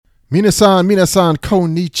Minasan,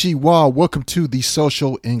 konnichiwa. Welcome to the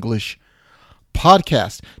Social English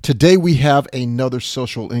Podcast. Today we have another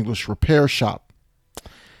Social English repair shop.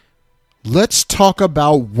 Let's talk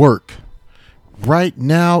about work. Right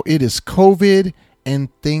now it is COVID and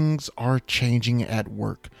things are changing at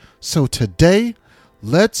work. So today,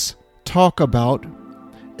 let's talk about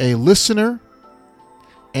a listener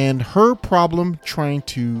and her problem trying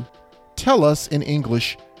to tell us in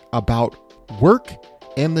English about work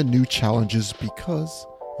and the new challenges because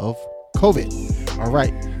of COVID. All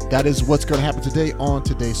right, that is what's going to happen today on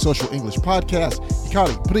today's Social English Podcast.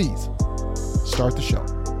 Hikari, please start the show.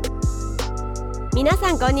 皆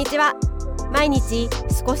さんこんにちは。毎日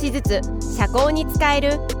少しずつ社交に使え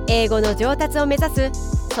る英語の上達を目指す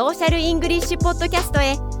ソーシャルイングリッシュポッドキャスト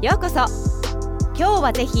へようこそ。今日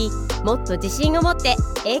はぜひもっと自信を持って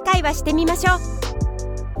英会話してみましょう。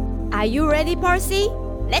Are you ready, Percy?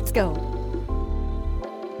 Let's go!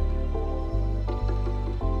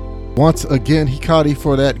 Once again, Hikari,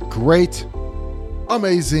 for that great,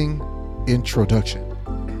 amazing introduction.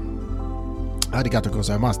 Arigatou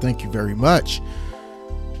gozaimasu. Thank you very much.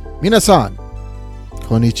 Minasan,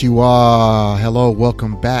 konnichiwa. Hello,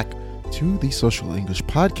 welcome back to the Social English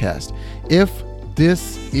Podcast. If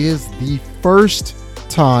this is the first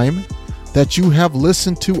time that you have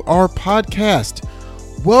listened to our podcast,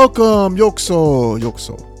 welcome, yokso.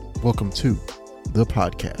 Welcome to the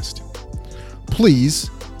podcast. Please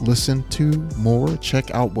listen to more, check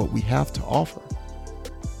out what we have to offer.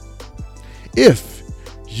 If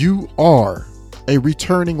you are a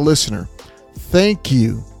returning listener, thank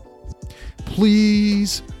you.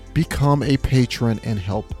 Please become a patron and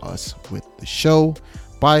help us with the show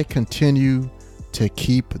by continue to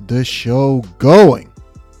keep the show going.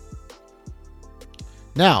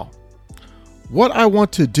 Now, what I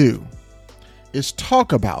want to do is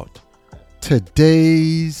talk about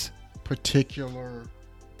today's particular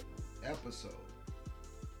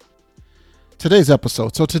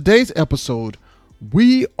episode. So today's episode,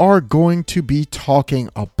 we are going to be talking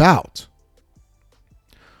about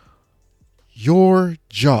your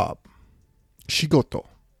job. Shigoto.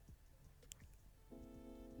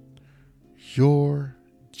 Your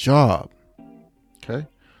job. Okay?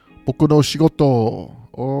 Boku no shigoto.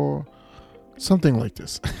 Or something like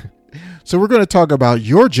this. So we're going to talk about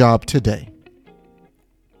your job today.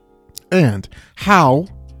 And how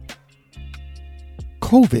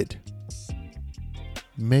COVID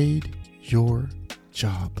made your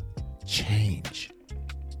job change.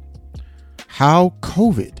 How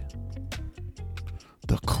COVID,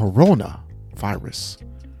 the coronavirus,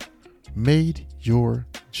 made your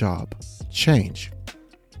job change.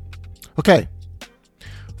 Okay,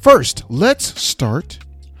 first, let's start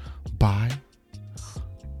by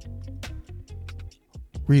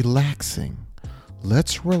relaxing.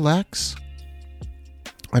 Let's relax.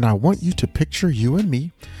 And I want you to picture you and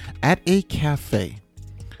me at a cafe,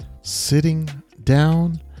 sitting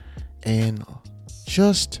down and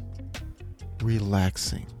just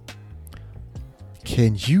relaxing.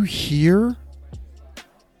 Can you hear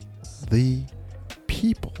the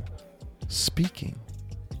people speaking?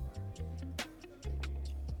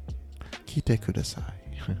 Kite kudasai.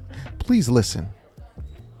 Please listen.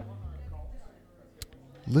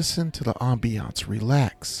 Listen to the ambiance.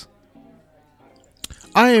 Relax.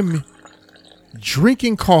 I am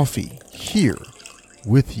drinking coffee here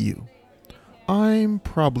with you. I'm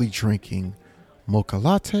probably drinking mocha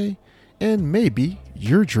latte, and maybe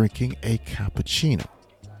you're drinking a cappuccino.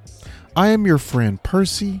 I am your friend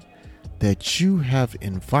Percy that you have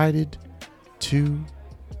invited to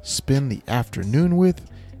spend the afternoon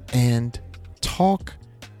with and talk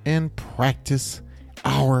and practice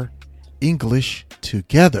our English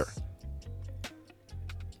together.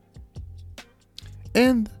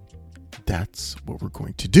 And that's what we're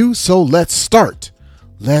going to do. So let's start.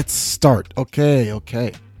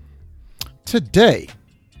 Okay. Today,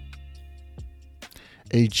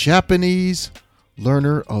 a Japanese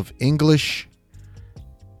learner of English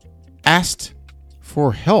asked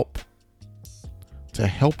for help to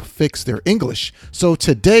help fix their English. So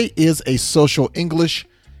today is a Social English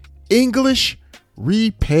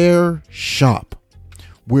repair shop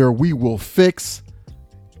where we will fix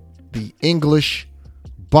the English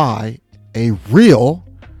by a real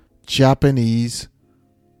Japanese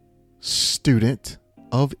student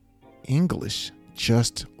of English,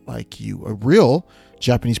 just like you. A real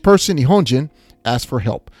Japanese person, Nihonjin, asked for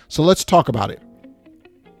help. So let's talk about it.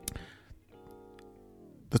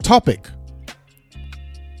 The topic: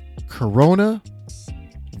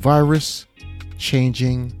 coronavirus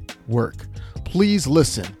changing work. Please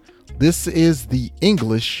listen. This is the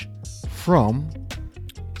English from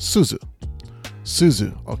Suzu.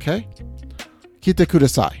 Suzu, okay? 聞いてくだ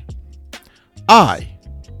さい. I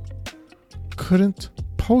couldn't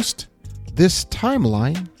post this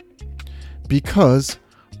timeline because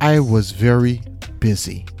I was very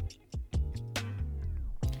busy.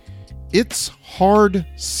 It's hard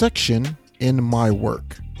section in my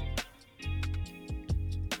work.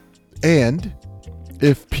 And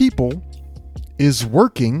if people is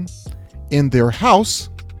working in their house,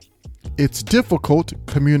 it's difficult to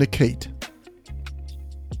communicate.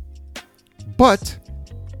 But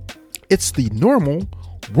it's the normal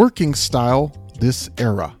working style this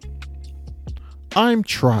era. I'm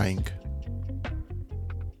trying.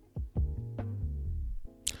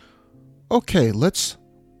 Okay, let's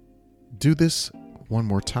do this one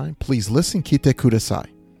more time. Please listen. 聞いてくださ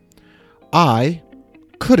い. I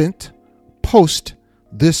couldn't post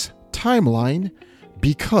this timeline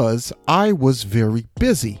because I was very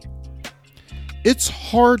busy. It's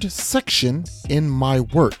hard section in my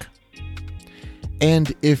work.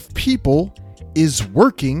 And if people is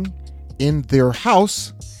working in their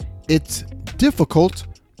house, it's difficult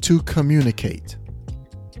to communicate.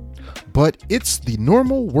 But it's the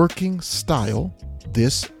normal working style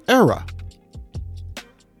this era.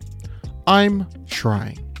 I'm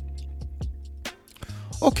trying.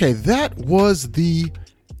 Okay, that was the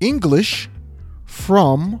English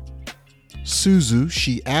from Suzu.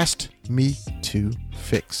 She asked me to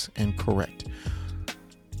fix and correct.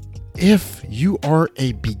 If you are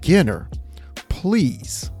a beginner,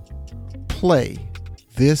 please play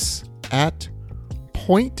this at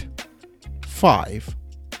 0.5,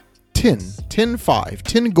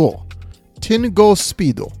 10 go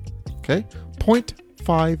speed. Okay,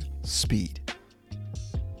 0.5 speed.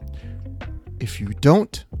 If you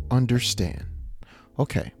don't understand,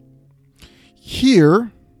 okay,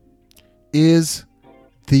 here is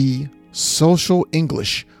the social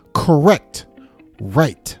English, correct,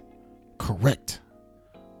 right, correct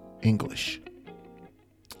English.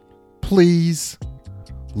 Please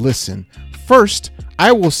listen. First,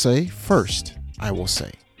 I will say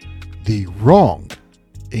the wrong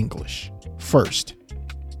English first.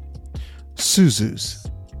 Suzu's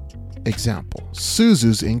example,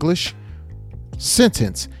 Suzu's English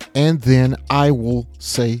sentence, and then I will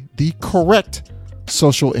say the correct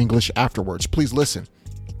social English afterwards. Please listen.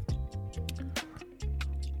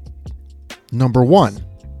 Number 1,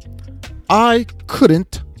 I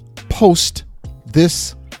couldn't post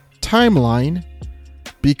this timeline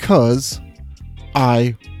because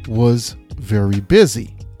I was very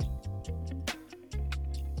busy.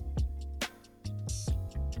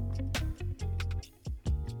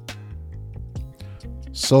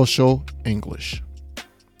 Social English.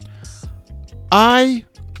 I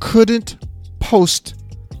couldn't post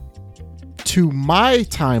to my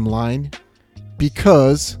timeline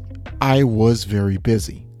because I was very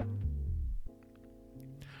busy.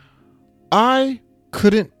 I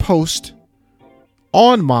couldn't post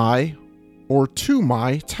on my or to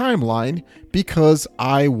my timeline because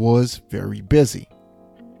I was very busy.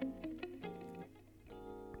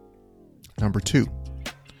 Number 2,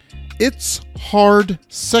 it's hard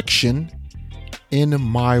section in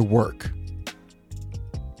my work.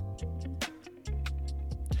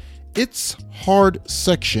 It's hard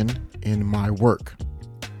section in my work.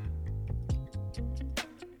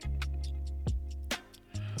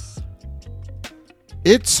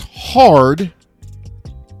 It's hard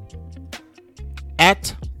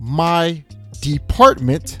at my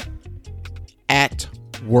department at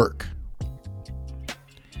work.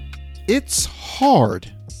 It's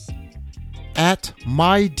hard at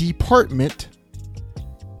my department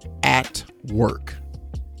at work.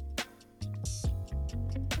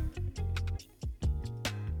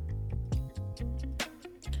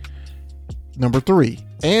 Number 3,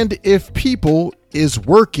 and if people is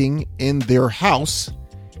working in their house,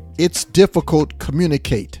 it's difficult to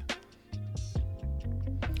communicate.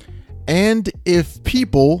 And if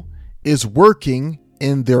people is working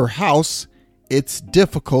in their house, it's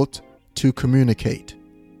difficult to communicate.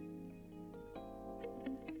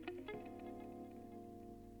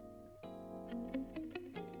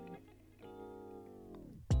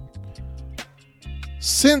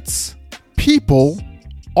 Since people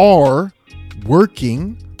are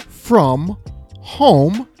working from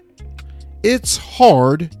home, it's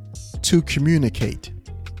hard to communicate.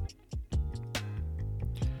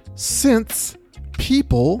 Since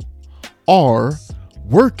people are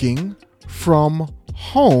working from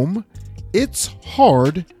home, it's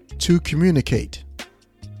hard to communicate.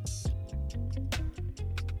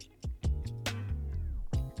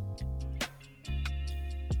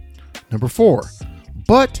 Number 4,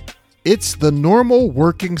 but it's the normal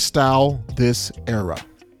working style this era.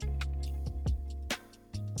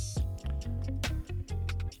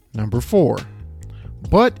 Number 4,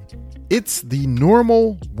 but it's the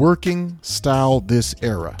normal working style this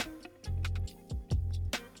era.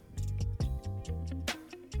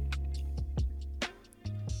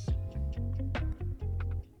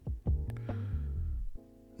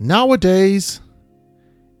 Nowadays,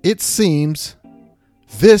 it seems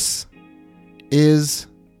this is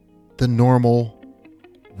the normal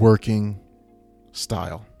working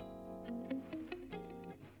style.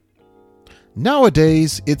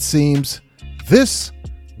 Nowadays, it seems this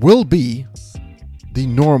will be the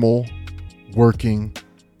normal working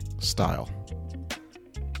style.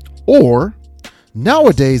 Or,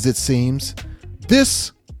 nowadays, it seems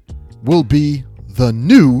this will be the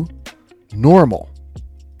new normal.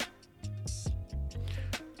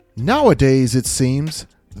 Nowadays, it seems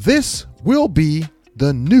this will be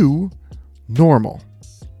the new normal.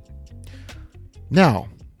 Now,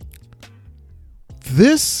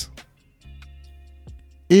 this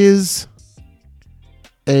is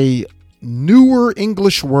a newer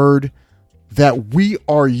English word that we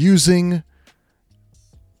are using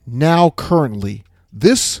now currently.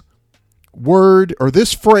 This word or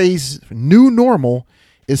this phrase, new normal,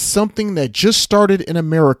 is something that just started in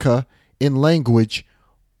America in language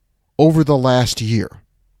over the last year.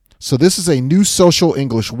 So this is a new social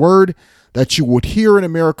English word that you would hear in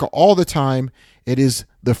America all the time. It is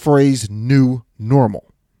the phrase new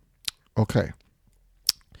normal. Okay.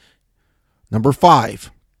 Number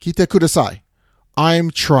 5. Kite kudasai. I'm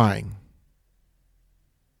trying.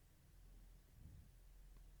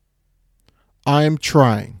 I'm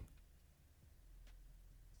trying.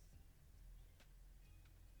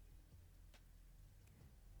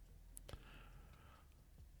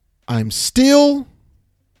 I'm still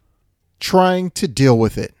trying to deal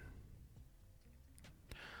with it.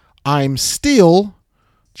 I'm still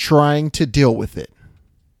trying to deal with it.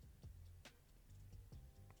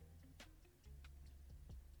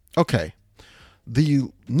 Okay.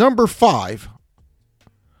 The number 5,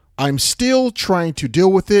 I'm still trying to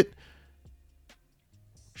deal with it.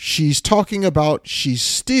 She's talking about she's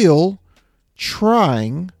still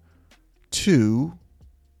trying to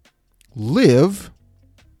live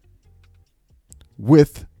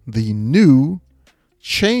with the new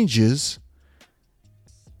changes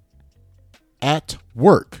at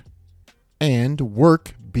work, and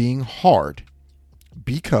work being hard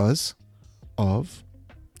because of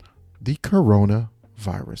the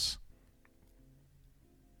coronavirus.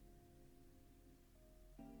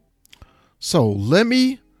 So let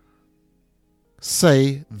me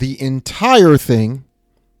say the entire thing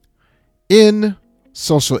in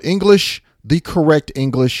social English, the correct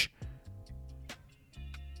English.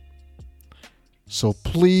 So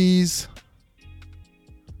please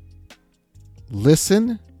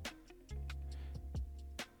listen.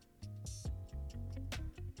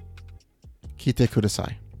 Kite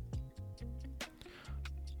kudasai.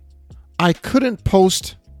 I couldn't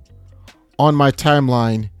post on my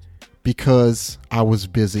timeline because I was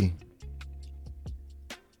busy.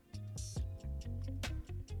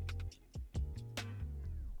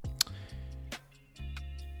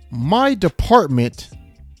 My department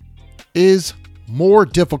is more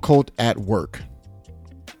difficult at work.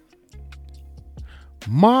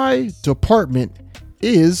 My department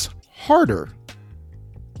is harder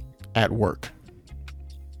at work.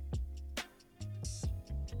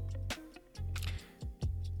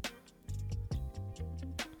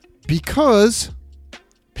 Because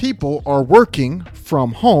people are working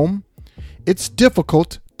from home, it's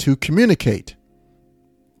difficult to communicate.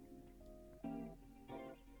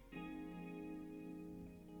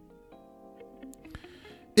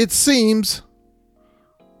 It seems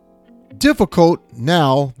difficult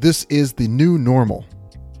now. This is the new normal.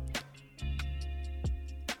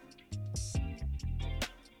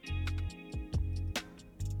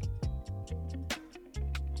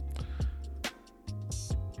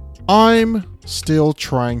 I'm still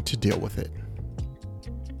trying to deal with it.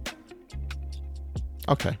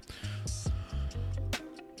 Okay.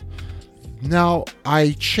 Now,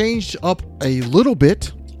 I changed up a little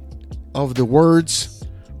bit of the words,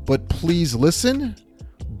 but please listen.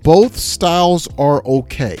 Both styles are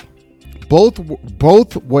okay.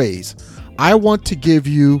 Both ways. I want to give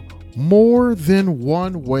you more than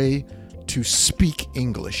one way to speak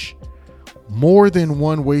English. More than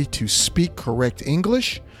one way to speak correct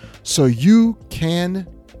English, so you can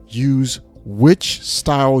use which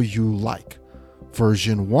style you like.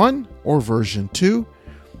 Version 1 or version 2.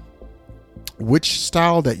 Which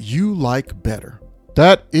style that you like better.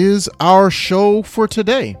 That is our show for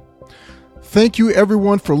today. Thank you,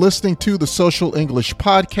 everyone, for listening to the Social English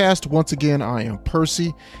Podcast. Once again, I am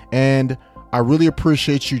Percy, and I really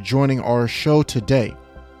appreciate you joining our show today.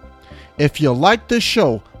 If you like this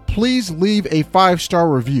show, please leave a 5-star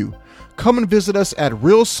review. Come and visit us at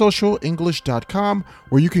realsocialenglish.com,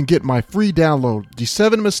 where you can get my free download, The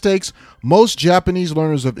 7 Mistakes Most Japanese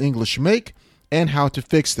Learners of English Make, and How to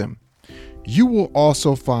Fix Them. You will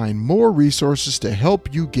also find more resources to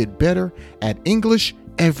help you get better at English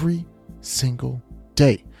every single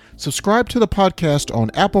day. Subscribe to the podcast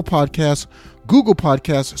on Apple Podcasts, Google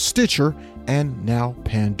Podcasts, Stitcher, and now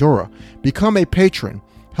Pandora. Become a patron.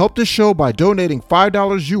 Help the show by donating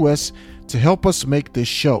 $5 US to help us make this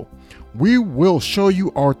show. We will show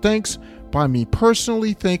you our thanks by me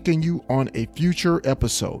personally thanking you on a future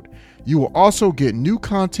episode. You will also get new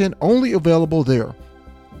content only available there.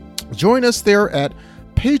 Join us there at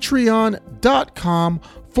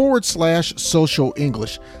patreon.com/social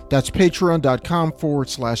English. That's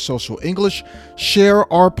patreon.com/social English.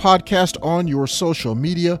 Share our podcast on your social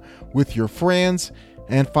media with your friends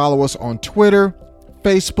and follow us on Twitter,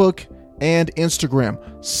 Facebook, and Instagram.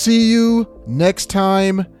 See you next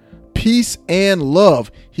time. Peace and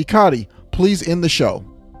love. Hikari, please end the show.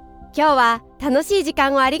 今日は楽しい時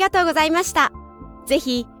間をありがとうございました。ぜ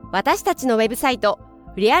ひ私たちのウェブサイト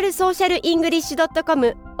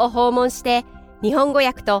realsocialenglish.com を訪問して日本語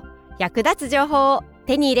訳と役立つ情報を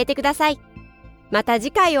手に入れてください。また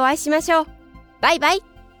次回お会いしましょう。バイバイ。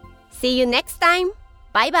See you next time.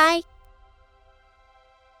 Bye bye.